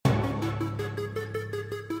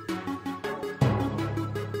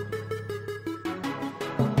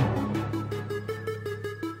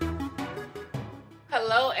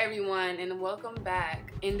Hello everyone and welcome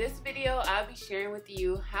back. In this video, I'll be sharing with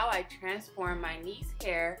you how I transform my niece's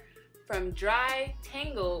hair from dry,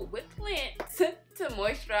 tangle with lint to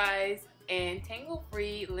moisturize and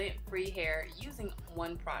tangle-free, lint-free hair using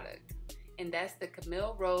one product. And that's the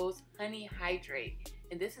Camille Rose Honey Hydrate.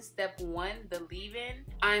 And this is step 1, the leave-in.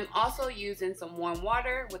 I'm also using some warm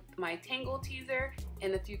water with my Tangle Teaser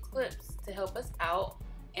and a few clips to help us out.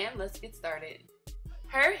 And let's get started.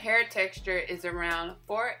 Her hair texture is around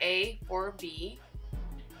 4A, 4B,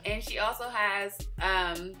 and she also has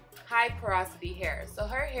high porosity hair. So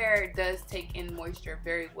her hair does take in moisture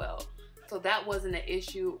very well. So that wasn't an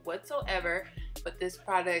issue whatsoever, but this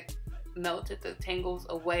product melted the tangles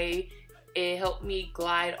away. It helped me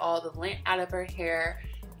glide all the lint out of her hair,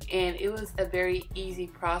 and it was a very easy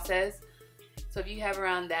process. So if you have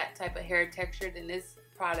around that type of hair texture, then this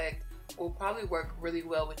product will probably work really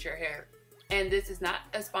well with your hair. And this is not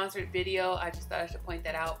a sponsored video. I just thought I should point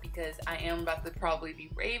that out because I am about to probably be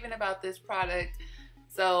raving about this product.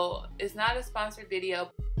 So it's not a sponsored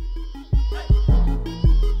video.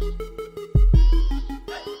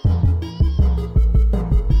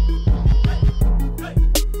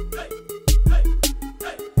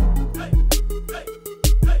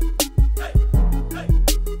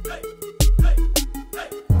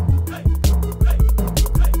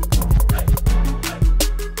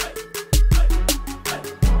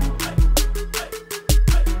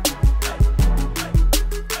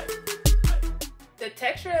 The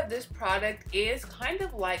texture of this product is kind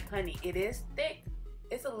of like honey. It is thick.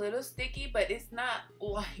 It's a little sticky, but it's not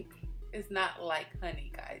like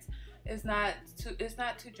honey, guys. It's not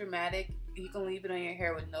too dramatic. You can leave it on your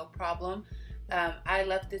hair with no problem. I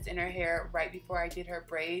left this in her hair right before I did her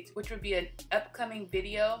braids, which would be an upcoming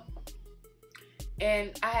video.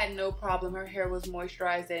 And I had no problem. Her hair was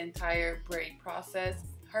moisturized the entire braid process.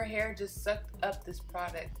 Her hair just sucked up this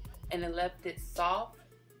product and it left it soft,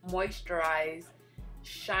 moisturized,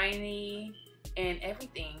 shiny, and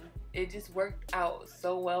everything. It just worked out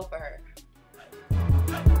so well for her.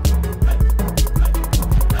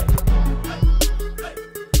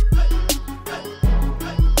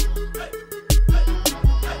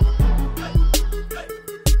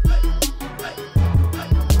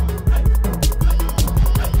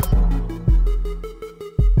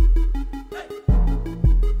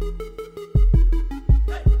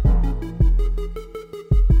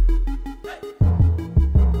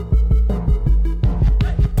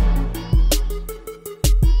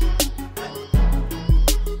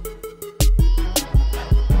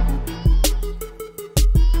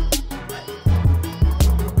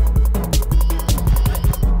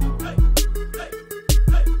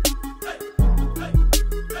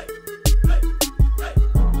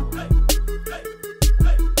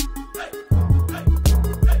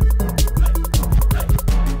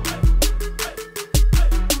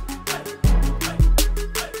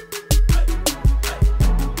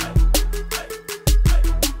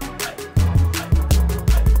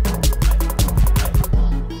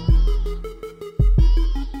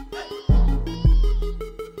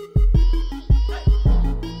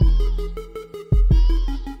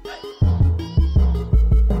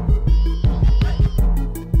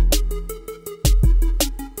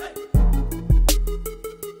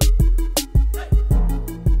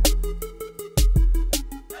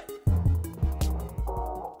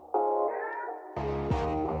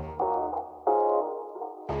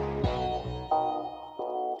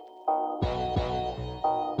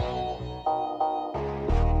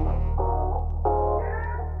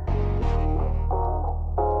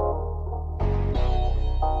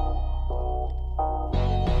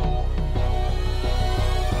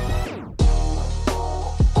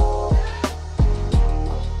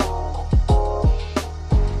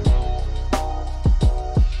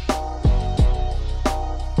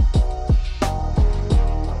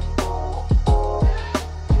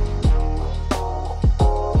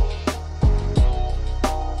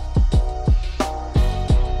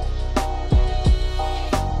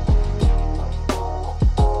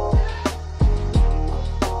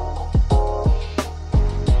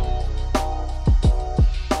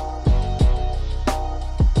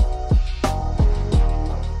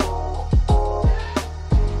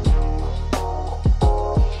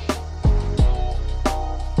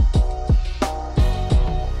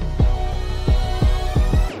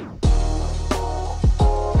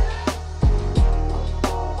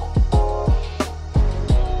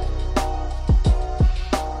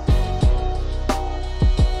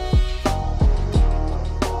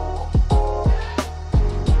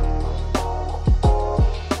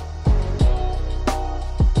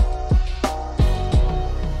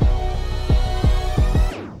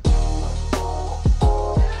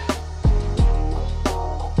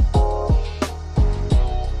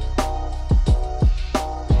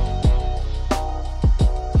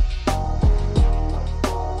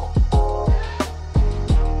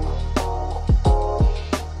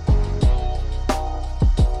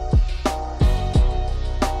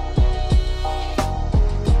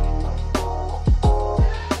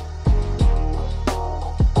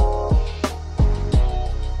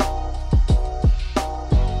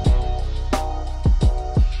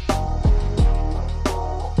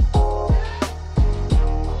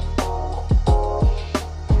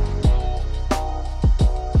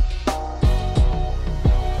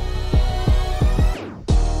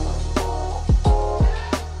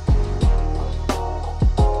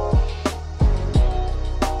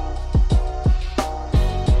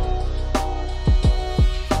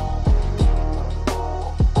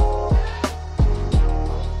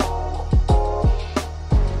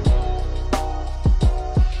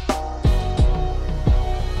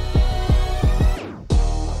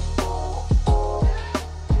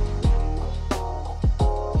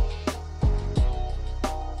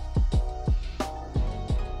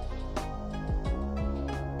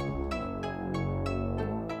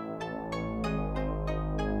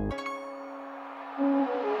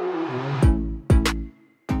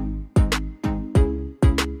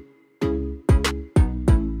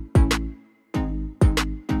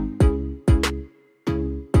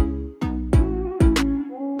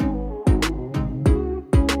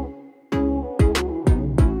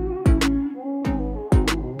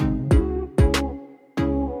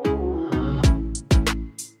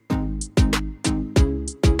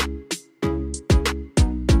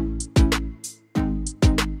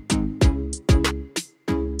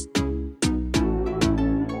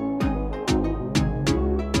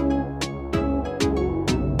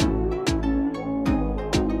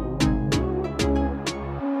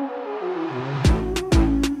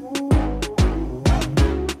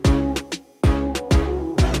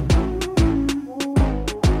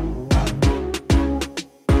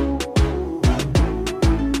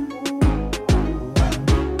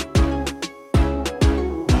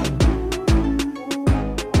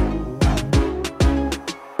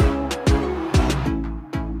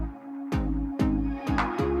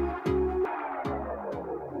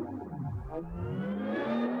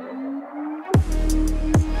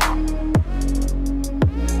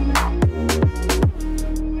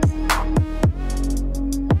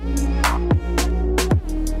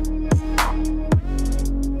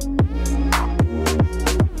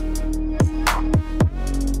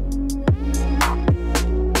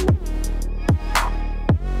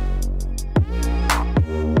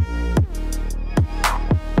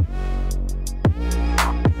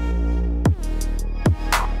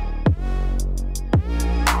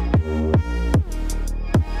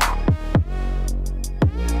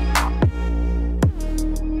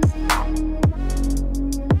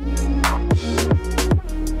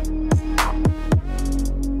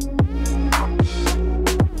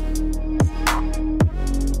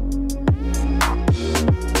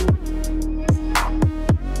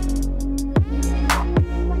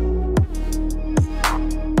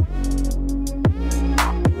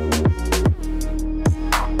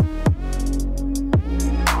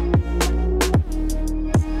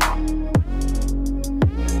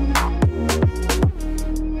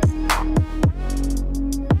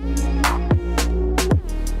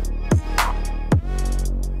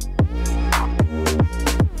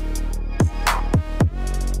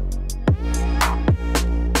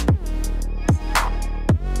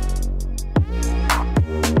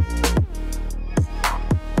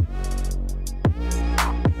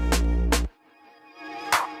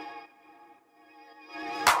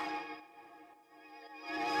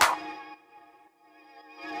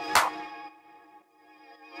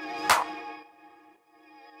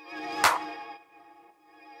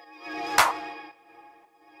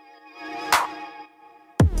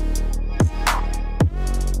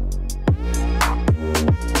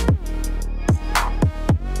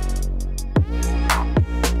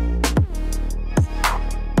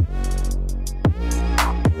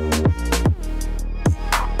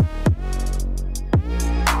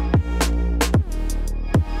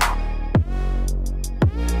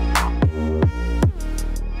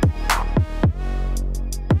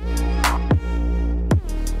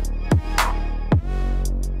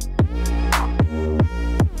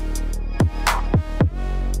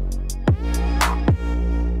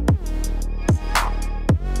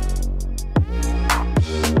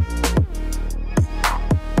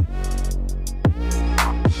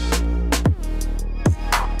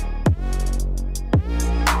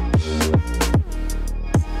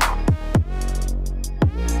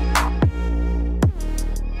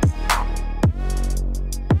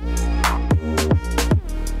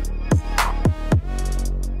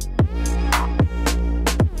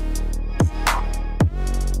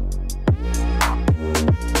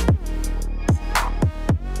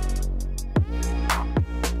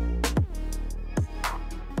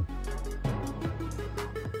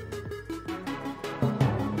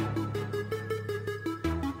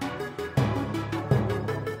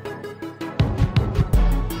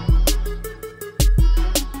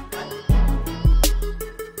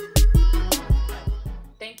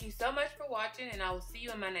 I will see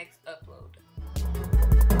you in my next upload.